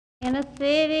In a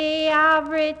city of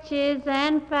riches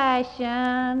and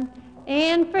fashion,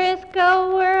 in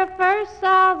Frisco where I first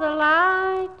saw the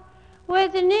light,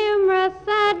 with numerous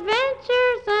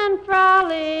adventures and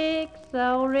frolics,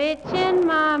 so rich in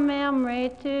my memory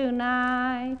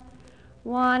tonight.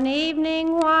 One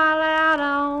evening while out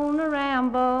on a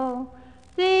ramble,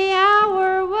 the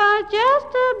hour was just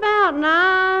about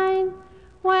 9,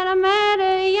 when I met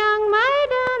a young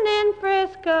maiden in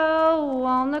Frisco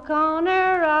on the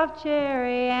corner of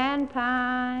Cherry and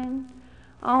Pine.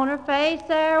 On her face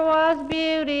there was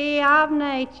beauty of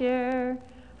nature,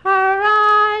 her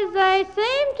eyes they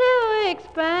seemed to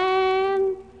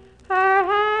expand, her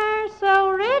hair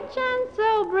so rich and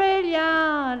so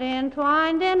brilliant,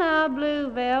 entwined in a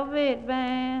blue velvet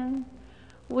band.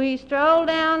 We strolled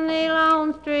down the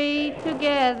lone street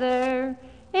together.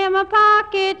 In my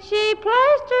pocket she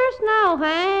placed her snow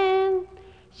hand.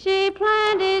 She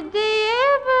planted the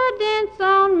evidence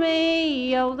on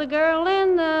me, oh, the girl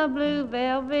in the blue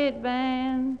velvet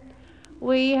band.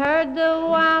 We heard the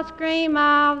wild scream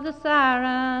of the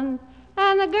siren,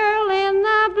 and the girl in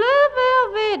the blue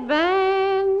velvet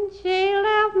band. She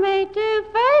left me to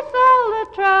face all the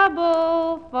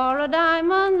trouble for a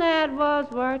diamond that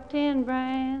was worth 10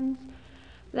 brands.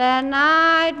 That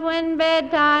night when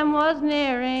bedtime was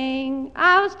nearing,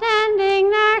 I was standing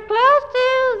there close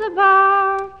to the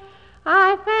bar.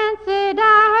 I fancied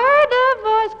I heard a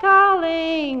voice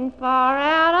calling far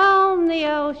out on the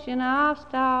ocean of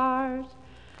stars.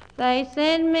 They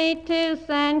sent me to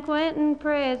San Quentin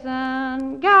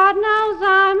prison. God knows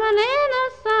I'm an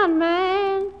innocent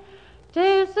man,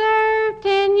 to serve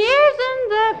 10 years in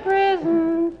the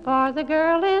prison for the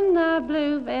girl in the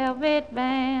blue velvet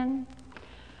band.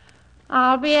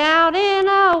 I'll be out in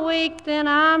a week, then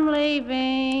I'm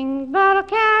leaving, but I'll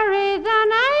carry the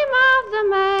name of the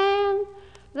man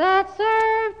that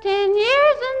served 10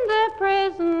 years in the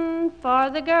prison for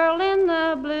the girl in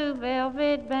the blue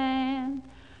velvet band.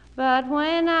 But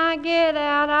when I get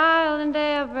out, I'll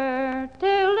endeavor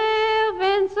to live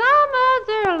in some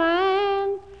other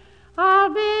land. I'll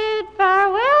bid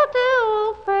farewell to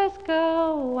old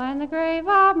Frisco and the grave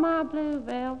of my blue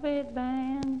velvet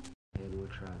band. And we'll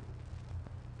try.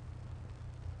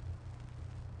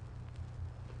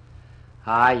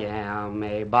 I am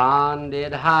a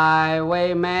bonded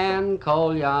highwayman,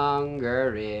 Cole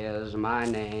Younger is my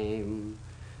name.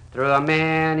 Through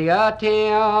many a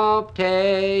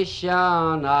temptation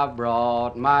I've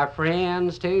brought my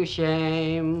friends to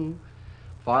shame.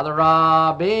 For the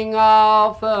robbing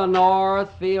of the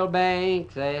Northfield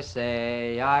Bank, they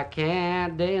say I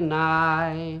can't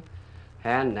deny.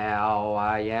 And now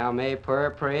I am a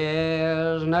poor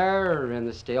prisoner, in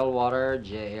the Stillwater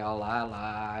jail I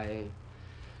lie.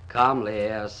 Come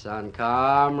listen,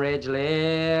 comrades,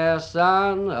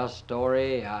 listen, a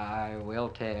story I will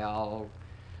tell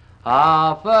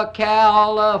of a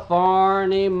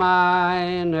California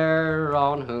miner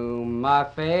on whom my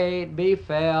fate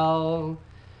befell.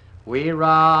 We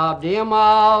robbed him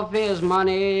of his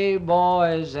money,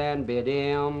 boys, and bid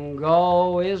him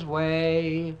go his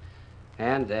way,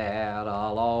 and that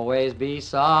I'll always be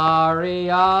sorry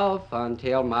of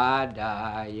until my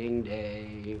dying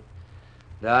day.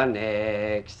 The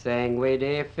next thing we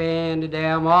defended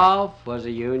them off was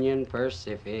the Union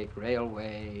Pacific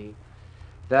Railway.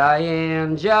 The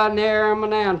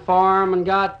engineerman and foreman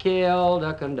got killed,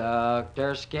 the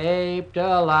conductor escaped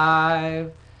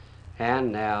alive,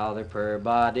 and now their poor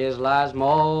bodies lies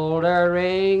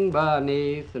moldering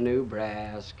beneath the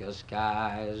Nebraska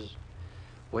skies.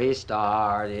 We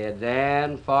started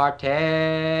then for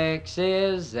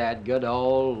Texas, that good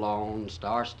old Lone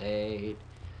Star State.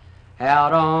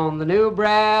 Out on the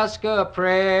Nebraska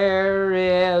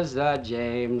prairies, the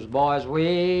James boys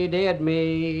we did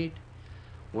meet.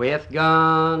 With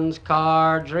guns,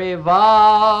 cards,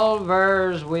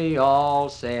 revolvers, we all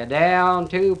sat down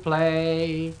to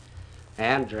play,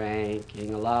 and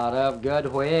drinking a lot of good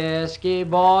whiskey,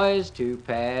 boys, to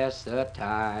pass the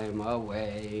time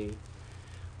away.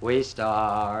 We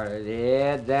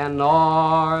started then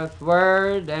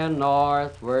northward, and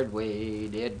northward we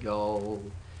did go,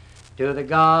 to the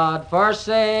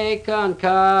God-forsaken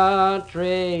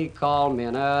country called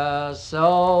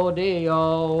Minnesota.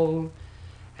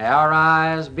 Our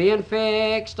eyes being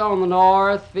fixed on the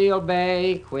Northfield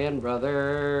Bank, when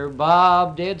Brother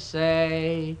Bob did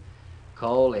say,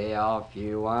 Cole, if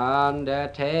you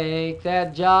undertake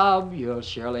that job, you'll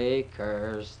surely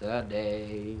curse the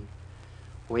day.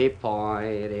 We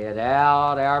pointed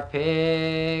out our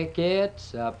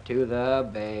pickets, up to the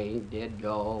bank did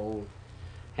go,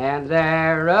 And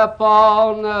there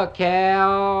upon the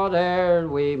counter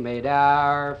we made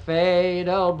our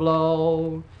fatal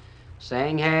blow.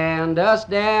 Saying, hand us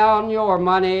down your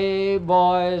money,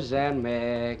 boys, and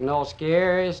make no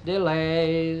scarce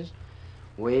delays.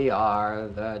 We are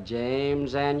the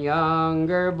James and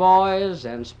Younger boys,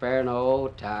 and spare no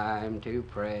time to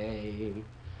pray.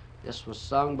 This was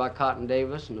sung by Cotton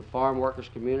Davis in the farm workers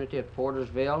community at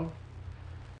Portersville.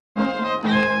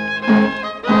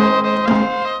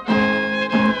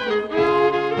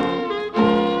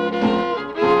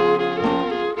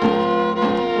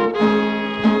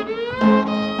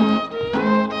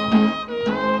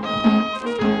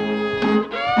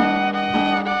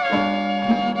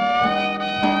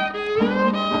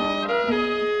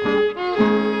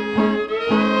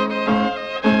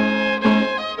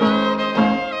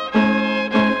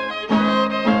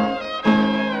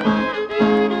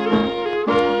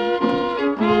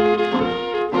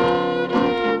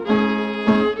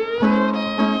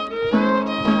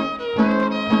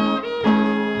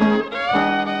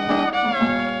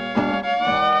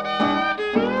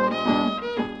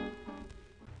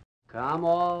 Come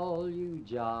all you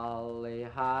jolly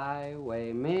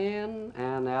highwaymen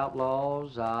and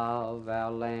outlaws of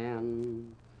our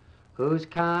land, who's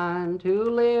kind to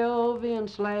live in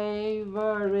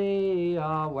slavery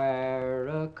or wear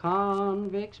a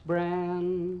convict's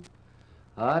brand.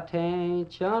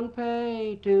 Attention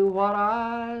pay to what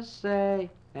I say,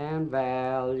 and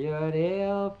value it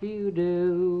if you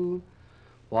do,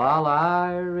 while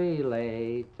I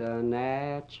relate the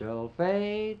natural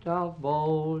fate of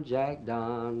bold Jack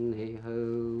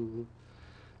Donahue.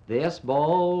 This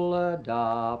bold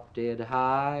adopted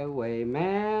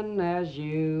highwayman, as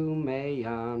you may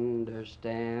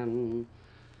understand,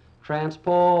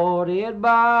 transported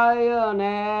by a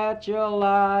natural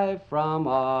life from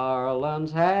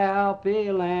Ireland's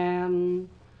happy land,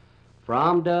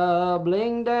 from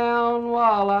doubling down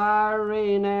while I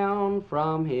renown,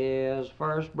 from his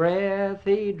first breath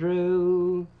he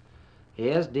drew.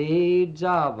 His deeds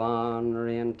of honor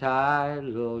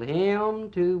entitled him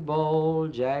to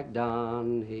bold Jack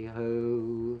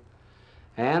Donahue.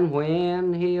 And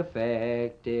when he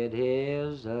effected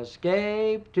his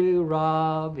escape, to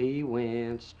rob he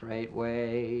went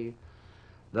straightway.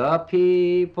 The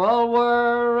people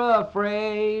were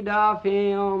afraid of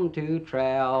him to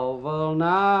travel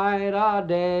night or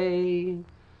day,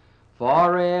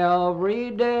 for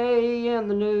every day in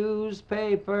the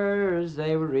newspapers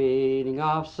they were reading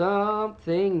of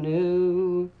something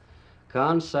new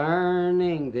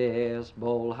concerning this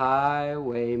bold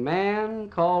highwayman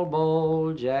called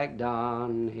bold Jack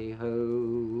Donahue.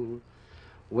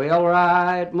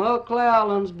 Wheelwright,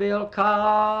 McClellan's, Bill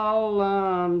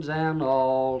Collins, and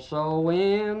also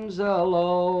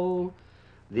Winslow.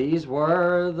 These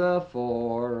were the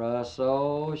four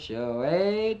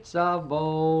associates of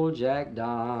bold Jack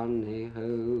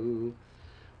Donahue.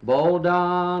 Bold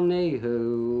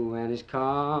Donahue and his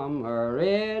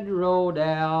comrade rode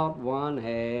out one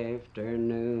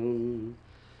afternoon,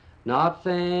 not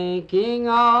thinking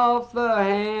of the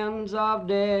hands of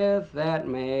death that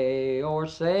may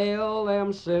o'ersail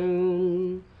them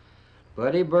soon.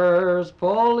 But he burst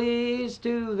police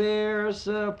to their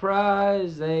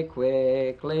surprise, they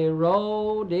quickly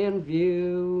rode in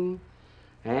view,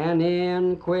 and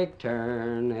in quick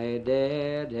turn a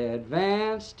dead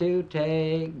advance to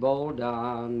take bold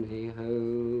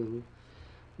Donahue.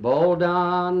 Bold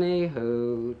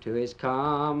Donahue to his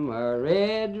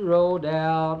comrade rode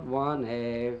out one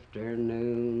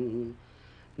afternoon,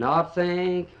 not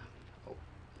thinking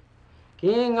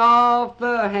of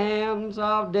the hands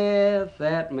of death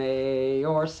that may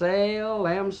o'ersail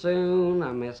them soon.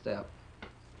 I messed up.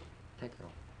 Take it off.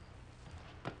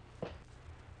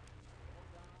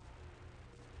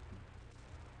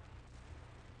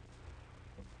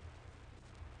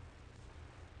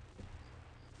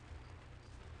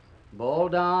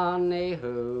 Bold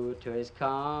Donahue to his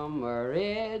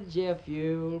comrades, if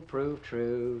you'll prove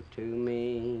true to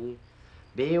me,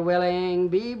 be willing,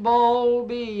 be bold,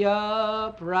 be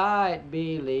upright,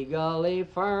 be legally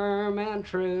firm and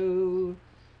true.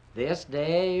 This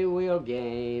day we'll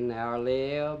gain our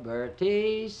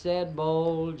liberty, said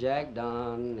bold Jack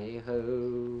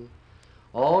Donahue.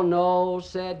 Oh no,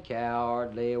 said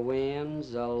cowardly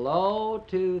Winslow,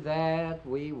 to that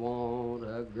we won't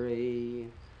agree.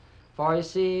 For you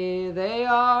see, they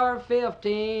are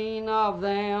 15 of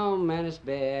them, and it's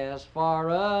best for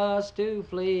us to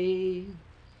flee.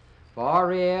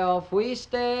 For if we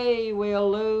stay,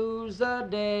 we'll lose the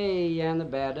day, and the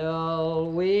battle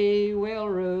we will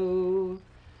rue.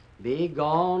 Be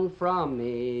gone from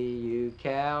me, you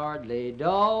cowardly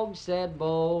dog, said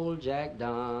bold Jack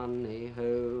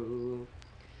Donahue.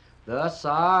 The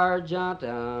sergeant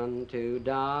unto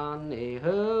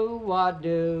Donahue, what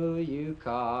do you,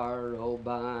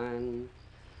 Carobine?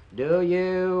 Do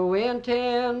you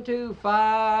intend to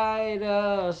fight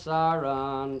us, or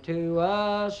unto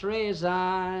us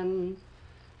resign?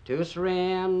 To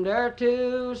surrender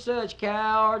to such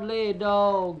cowardly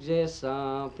dogs is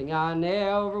something I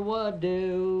never would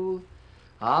do.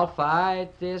 I'll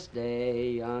fight this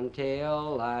day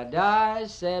until I die,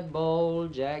 said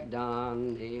bold Jack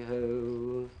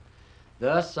Donahue.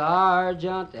 The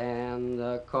sergeant and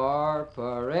the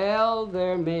corporal,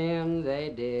 their men they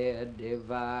did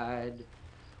divide,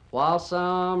 while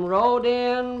some rode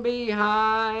in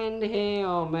behind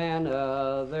him and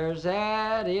others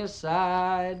at his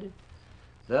side.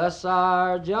 The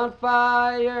sergeant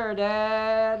fired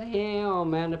at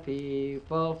him and the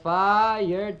people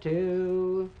fired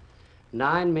too.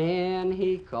 9 men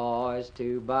he caused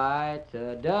to bite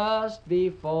the dust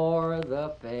before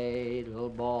the fatal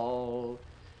ball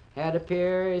had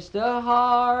pierced the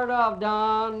heart of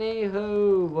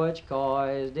Donahue, which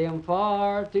caused him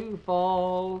far to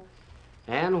fall.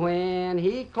 And when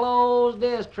he closed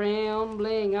his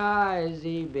trembling eyes,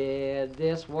 he bid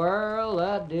this world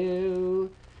adieu.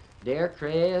 Dear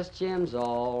Christians,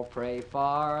 all pray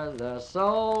for the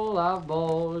soul of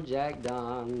bold Jack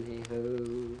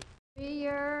Donahue. 3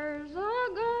 years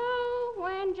ago,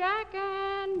 when Jack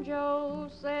and Joe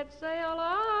set sail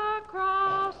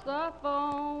across the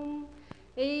foam,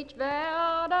 each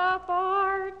vowed a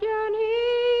fortune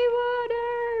he would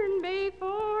earn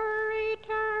before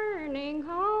returning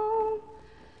home.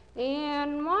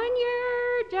 In 1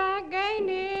 year, Jack gained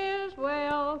his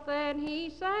wealth, and he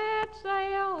set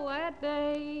sail that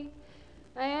day.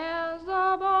 As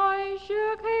the boys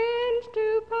shook hands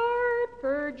to part,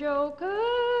 poor Joe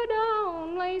could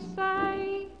only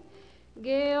say,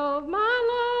 "Give my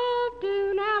love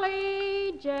to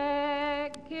Nellie,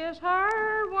 Jack, kiss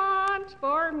her once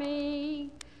for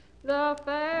me. The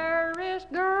fairest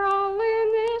girl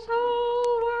in this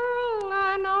whole world,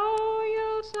 I know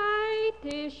you'll say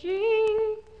 'tis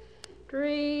she.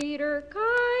 Treat her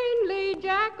kindly,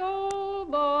 Jack,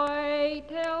 old boy,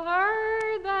 tell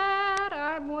her that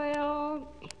I'm well."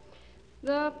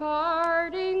 The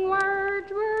parting words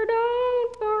were,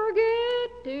 "Don't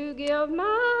forget to give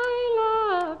my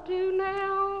love to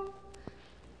Nell."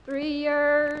 3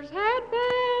 years had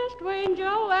passed when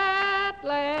Joe at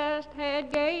last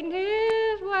had gained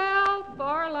his wealth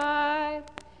for life.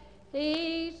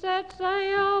 He set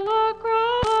sail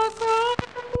across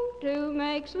to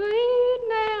make sweet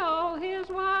Nell his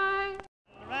wife.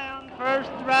 Around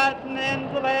first the right and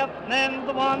then the left and then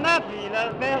the one that he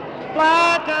loves best.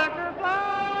 Fly, Tucker,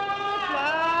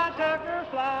 fly, Tucker,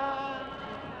 fly.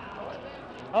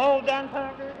 Hold down,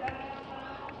 Tucker, down.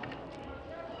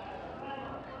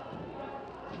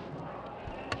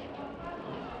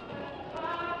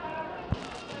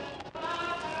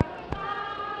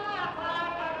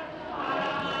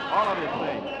 All of you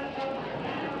sing.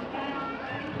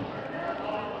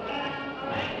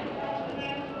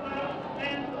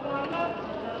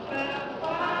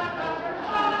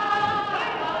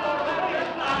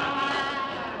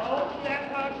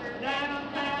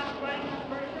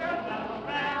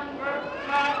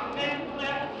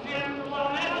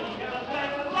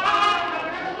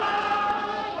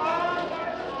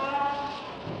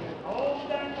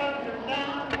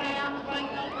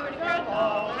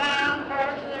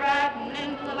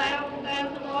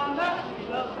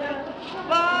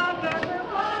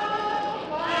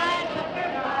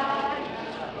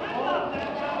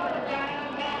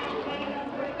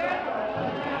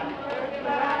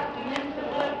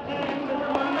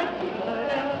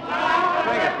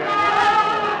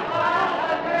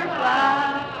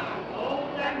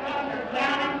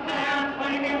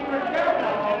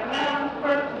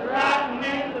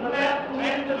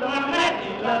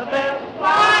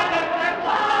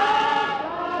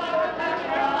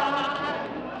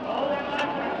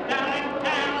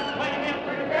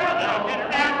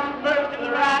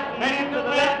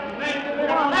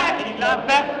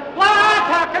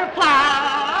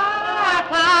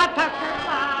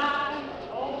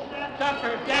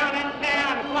 Down in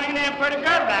town, swinging in pretty good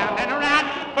round and around,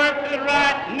 first to the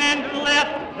right and then to the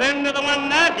left, then to the one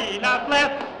that he loves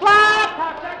left. Fly,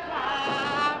 Tucker,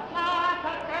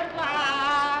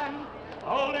 fly.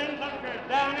 Holding Tucker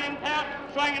down in town,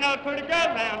 swinging out pretty good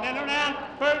round and around,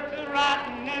 first to the right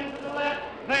and then to the left,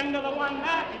 then to the one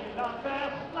that he loves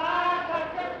best. Fly,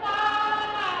 Tucker, fly.